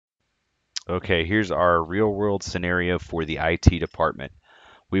Okay, here's our real world scenario for the IT department.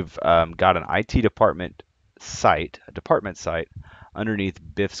 We've got an IT department site, a department site, underneath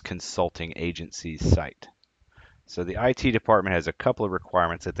Biff's consulting agency's site. So the IT department has a couple of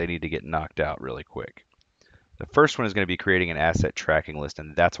requirements that they need to get knocked out really quick. The first one is going to be creating an asset tracking list,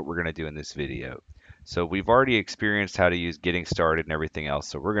 and that's what we're going to do in this video. So we've already experienced how to use getting started and everything else,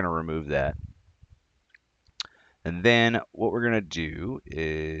 so we're going to remove that. And then what we're going to do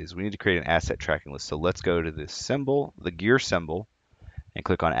is we need to create an asset tracking list. So let's go to this symbol, the gear symbol, and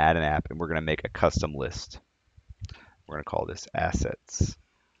click on add an app, and we're going to make a custom list. We're going to call this assets.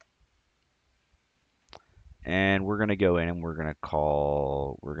 And we're going to go in and we're going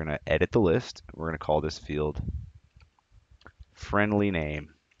to edit the list. We're going to call this field friendly name.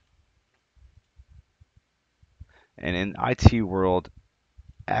 And in IT world,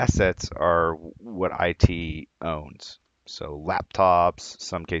 assets are what IT owns. So laptops,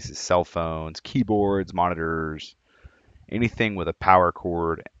 some cases cell phones, keyboards, monitors, anything with a power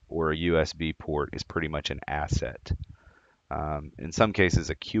cord or a USB port is pretty much an asset. In some cases,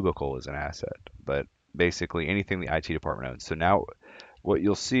 a cubicle is an asset, but basically anything the IT department owns. So now what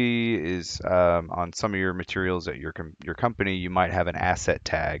you'll see is on some of your materials at your company, you might have an asset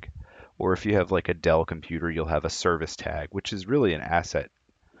tag, or if you have like a Dell computer, you'll have a service tag, which is really an asset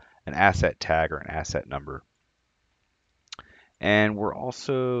tag or an asset number. And we're going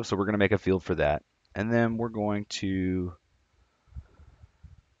to make a field for that. And then we're going to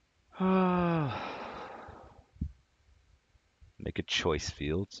make a choice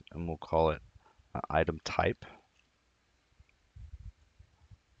field and we'll call it item type.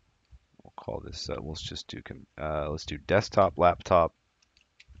 We'll call this, let's do desktop, laptop,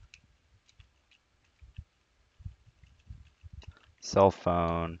 cell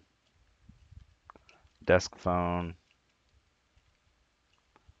phone, desk phone,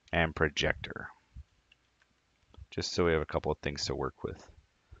 and projector. Just so we have a couple of things to work with.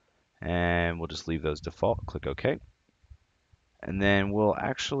 And we'll just leave those default, click OK. And then we'll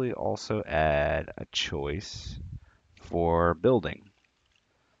actually also add a choice for building.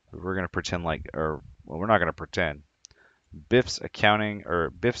 We're going to pretend like, or well, we're not going to pretend. Biff's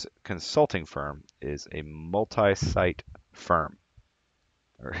consulting firm is a multi-site firm,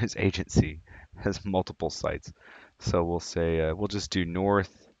 or his agency has multiple sites. So we'll say, we'll just do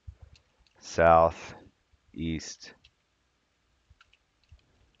north, south, east,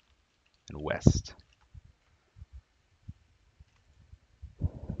 and west.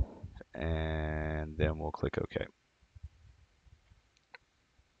 And then we'll click OK.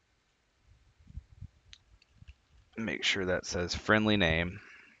 Make sure that says friendly name,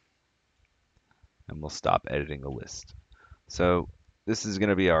 and we'll stop editing the list. So this is going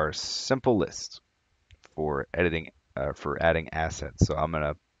to be our simple list for for adding assets. So I'm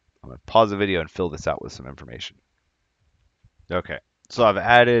gonna pause the video and fill this out with some information. Okay, so I've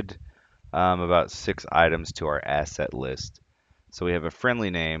added about 6 items to our asset list. So we have a friendly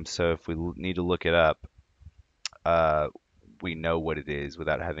name. So if we need to look it up, uh, we know what it is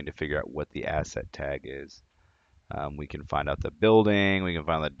without having to figure out what the asset tag is. We can find out the building, we can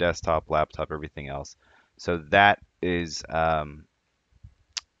find the desktop, laptop, everything else. So that's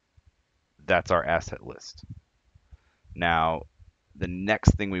our asset list. Now, the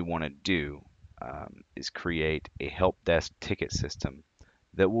next thing we want to do is create a help desk ticket system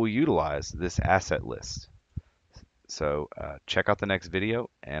that will utilize this asset list. So check out the next video,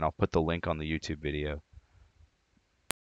 and I'll put the link on the YouTube video